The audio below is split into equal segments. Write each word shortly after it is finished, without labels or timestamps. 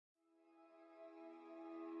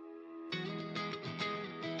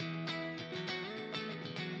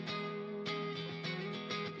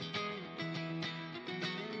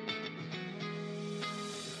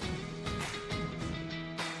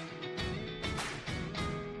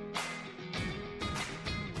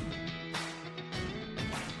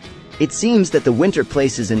It seems that the winter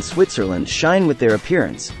places in Switzerland shine with their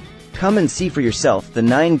appearance. Come and see for yourself the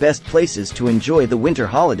 9 best places to enjoy the winter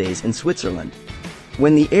holidays in Switzerland.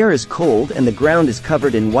 When the air is cold and the ground is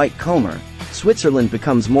covered in white comber, Switzerland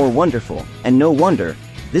becomes more wonderful, and no wonder.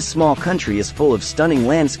 This small country is full of stunning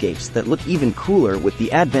landscapes that look even cooler with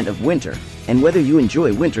the advent of winter, and whether you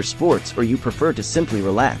enjoy winter sports or you prefer to simply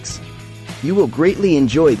relax, you will greatly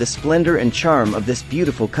enjoy the splendor and charm of this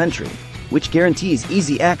beautiful country, which guarantees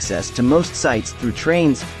easy access to most sites through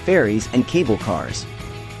trains, ferries, and cable cars.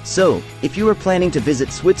 So, if you are planning to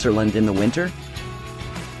visit Switzerland in the winter,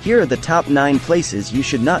 here are the top 9 places you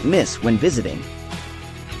should not miss when visiting.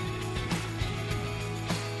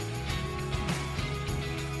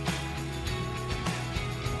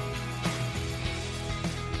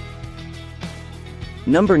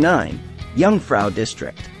 Number 9. Jungfrau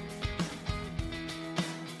District.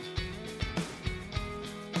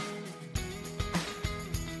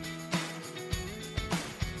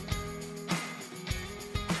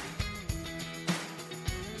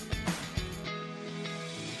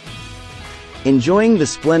 Enjoying the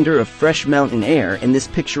splendor of fresh mountain air in this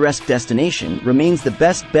picturesque destination remains the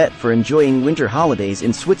best bet for enjoying winter holidays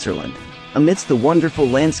in Switzerland, amidst the wonderful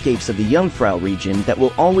landscapes of the Jungfrau region that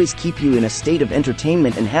will always keep you in a state of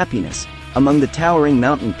entertainment and happiness. Among the towering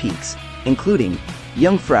mountain peaks, including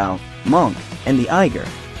Jungfrau, Monk, and the Eiger,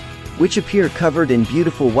 which appear covered in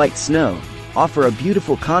beautiful white snow, offer a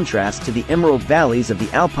beautiful contrast to the emerald valleys of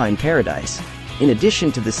the Alpine paradise. In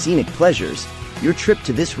addition to the scenic pleasures, your trip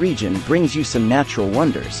to this region brings you some natural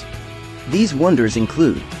wonders. These wonders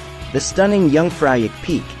include the stunning Jungfraujoch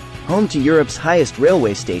Peak, home to Europe's highest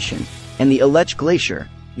railway station, and the Aletsch Glacier,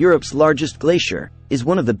 Europe's largest glacier, is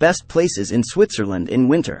one of the best places in Switzerland in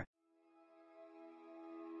winter.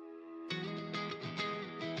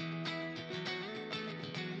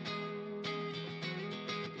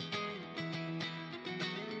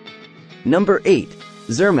 Number 8.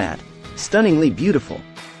 Zermatt. Stunningly beautiful.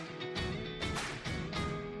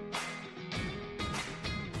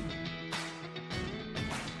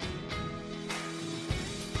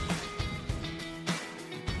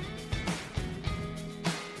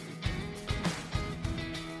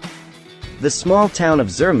 The small town of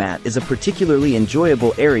Zermatt is a particularly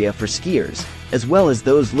enjoyable area for skiers, as well as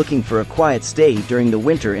those looking for a quiet stay during the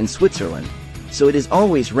winter in Switzerland, so it is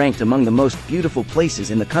always ranked among the most beautiful places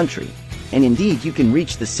in the country, and indeed you can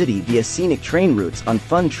reach the city via scenic train routes on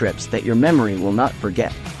fun trips that your memory will not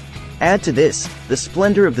forget. Add to this, the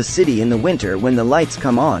splendor of the city in the winter when the lights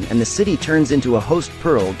come on and the city turns into a host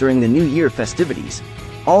pearl during the New Year festivities,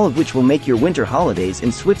 all of which will make your winter holidays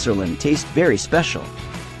in Switzerland taste very special.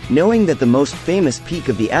 Knowing that the most famous peak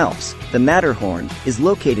of the Alps, the Matterhorn, is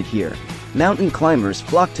located here, mountain climbers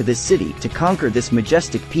flock to this city to conquer this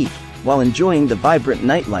majestic peak, while enjoying the vibrant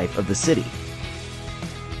nightlife of the city.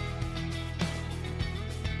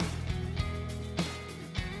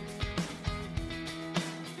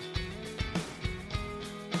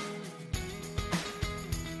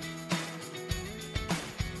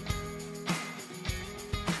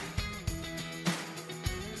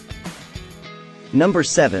 Number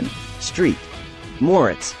 7. Street.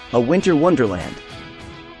 Moritz, a winter wonderland.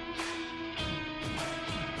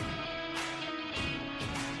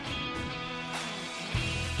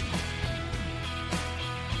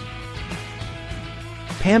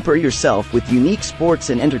 Pamper yourself with unique sports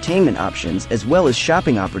and entertainment options as well as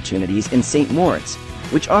shopping opportunities in St. Moritz,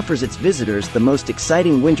 which offers its visitors the most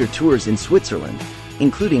exciting winter tours in Switzerland,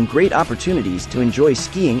 including great opportunities to enjoy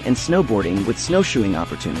skiing and snowboarding with snowshoeing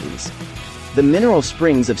opportunities. The mineral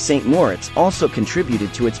springs of St. Moritz also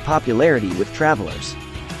contributed to its popularity with travelers.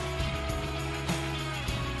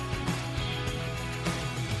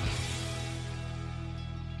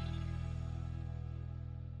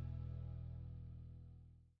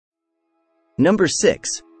 Number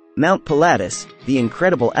 6. Mount Pilatus, the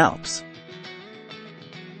incredible Alps.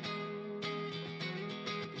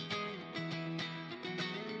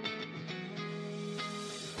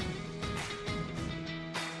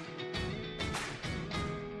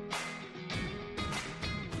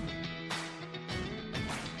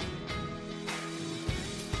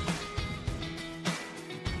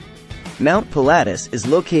 Mount Pilatus is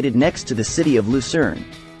located next to the city of Lucerne,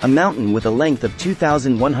 a mountain with a length of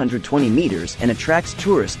 2,120 meters and attracts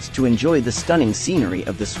tourists to enjoy the stunning scenery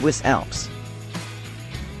of the Swiss Alps.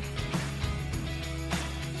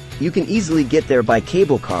 You can easily get there by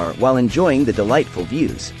cable car while enjoying the delightful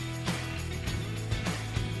views.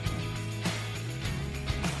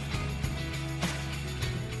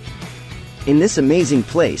 In this amazing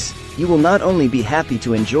place, you will not only be happy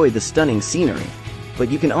to enjoy the stunning scenery, but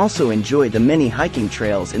you can also enjoy the many hiking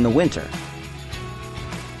trails in the winter.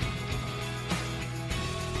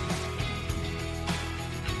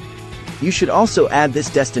 You should also add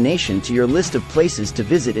this destination to your list of places to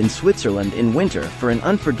visit in Switzerland in winter for an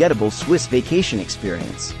unforgettable Swiss vacation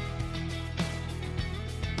experience.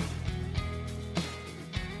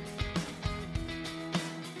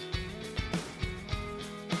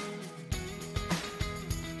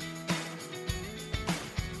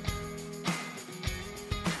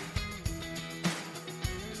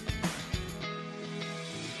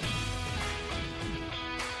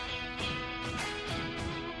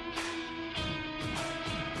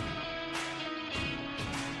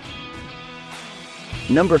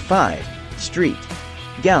 Number 5. Street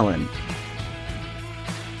Gallen.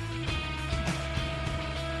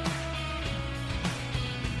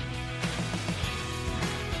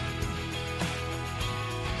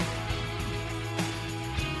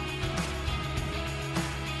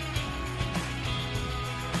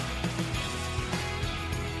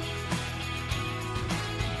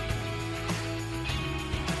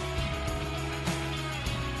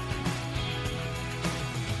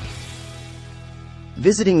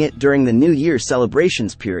 Visiting it during the New Year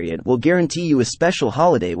celebrations period will guarantee you a special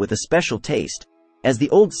holiday with a special taste, as the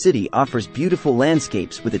old city offers beautiful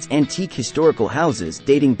landscapes with its antique historical houses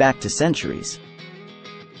dating back to centuries.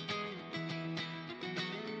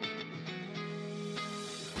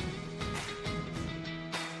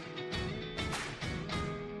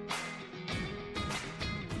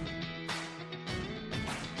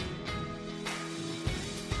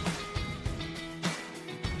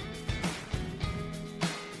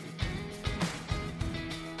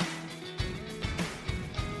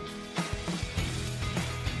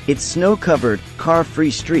 Its snow-covered,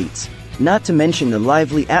 car-free streets, not to mention the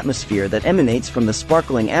lively atmosphere that emanates from the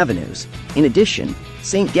sparkling avenues. In addition,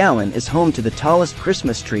 St. Gallen is home to the tallest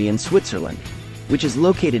Christmas tree in Switzerland, which is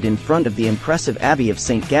located in front of the impressive Abbey of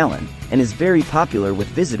St. Gallen, and is very popular with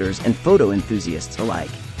visitors and photo enthusiasts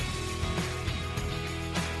alike.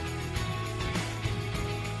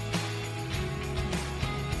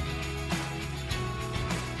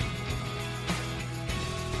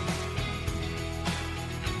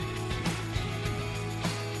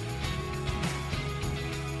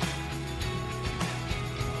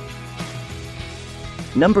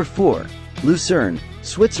 Number 4. Lucerne,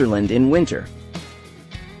 Switzerland in winter.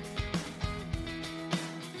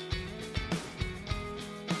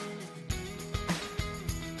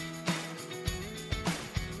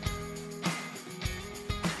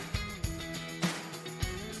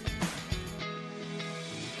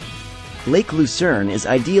 Lake Lucerne is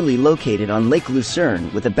ideally located on Lake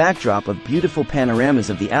Lucerne with a backdrop of beautiful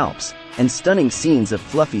panoramas of the Alps and stunning scenes of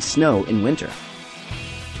fluffy snow in winter.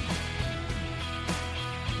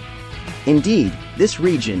 Indeed, this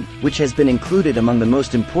region, which has been included among the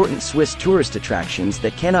most important Swiss tourist attractions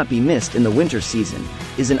that cannot be missed in the winter season,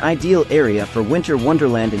 is an ideal area for winter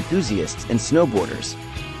wonderland enthusiasts and snowboarders.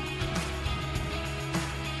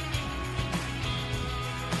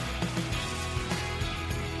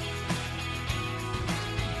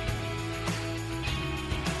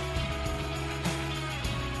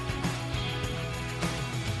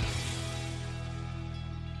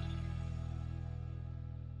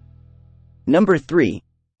 Number 3.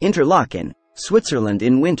 Interlaken, Switzerland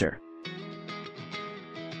in winter.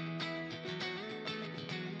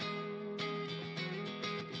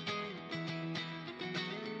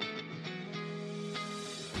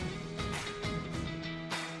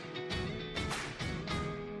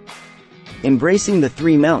 Embracing the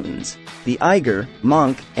three mountains, the Eiger,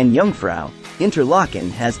 Monk, and Jungfrau, Interlaken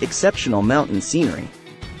has exceptional mountain scenery.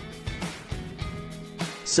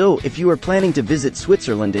 So, if you are planning to visit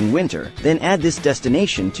Switzerland in winter, then add this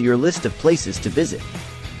destination to your list of places to visit.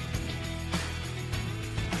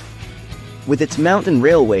 With its mountain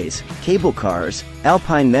railways, cable cars,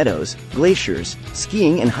 alpine meadows, glaciers,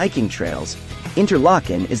 skiing and hiking trails,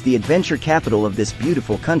 Interlaken is the adventure capital of this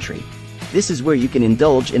beautiful country. This is where you can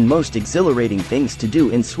indulge in most exhilarating things to do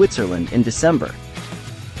in Switzerland in December.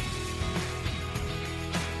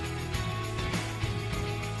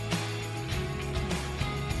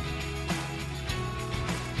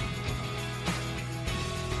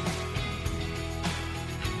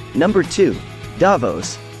 Number 2.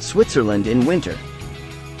 Davos, Switzerland in winter.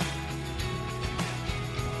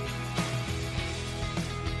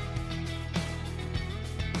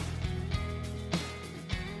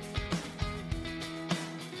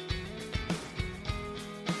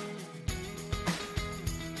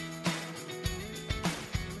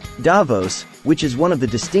 Davos, which is one of the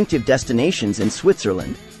distinctive destinations in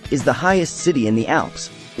Switzerland, is the highest city in the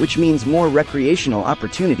Alps, which means more recreational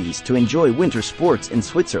opportunities to enjoy winter sports in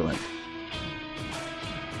Switzerland.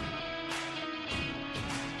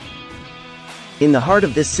 In the heart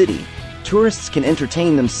of this city, tourists can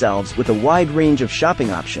entertain themselves with a wide range of shopping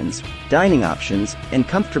options, dining options, and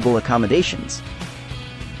comfortable accommodations.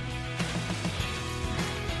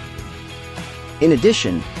 In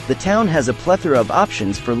addition, the town has a plethora of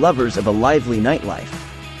options for lovers of a lively nightlife.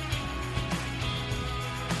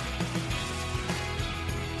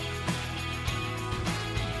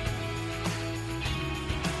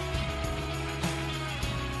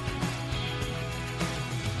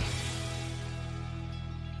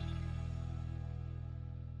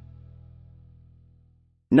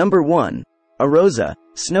 Number 1. Arosa,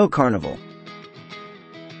 Snow Carnival.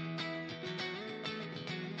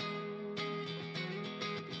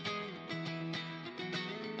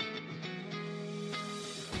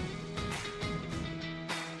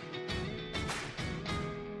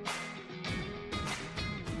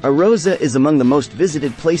 Arosa is among the most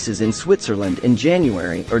visited places in Switzerland in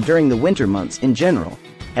January or during the winter months in general,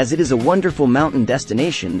 as it is a wonderful mountain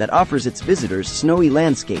destination that offers its visitors snowy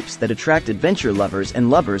landscapes that attract adventure lovers and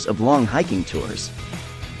lovers of long hiking tours.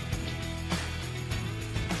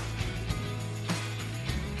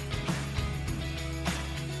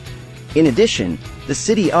 In addition, the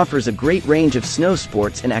city offers a great range of snow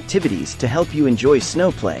sports and activities to help you enjoy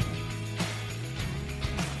snow play.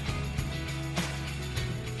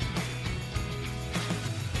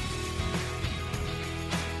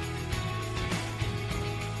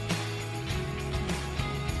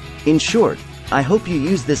 In short, I hope you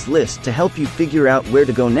use this list to help you figure out where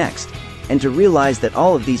to go next, and to realize that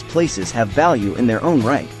all of these places have value in their own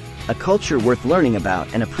right, a culture worth learning about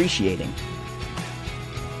and appreciating.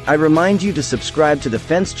 I remind you to subscribe to the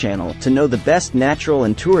Fence channel to know the best natural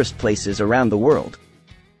and tourist places around the world.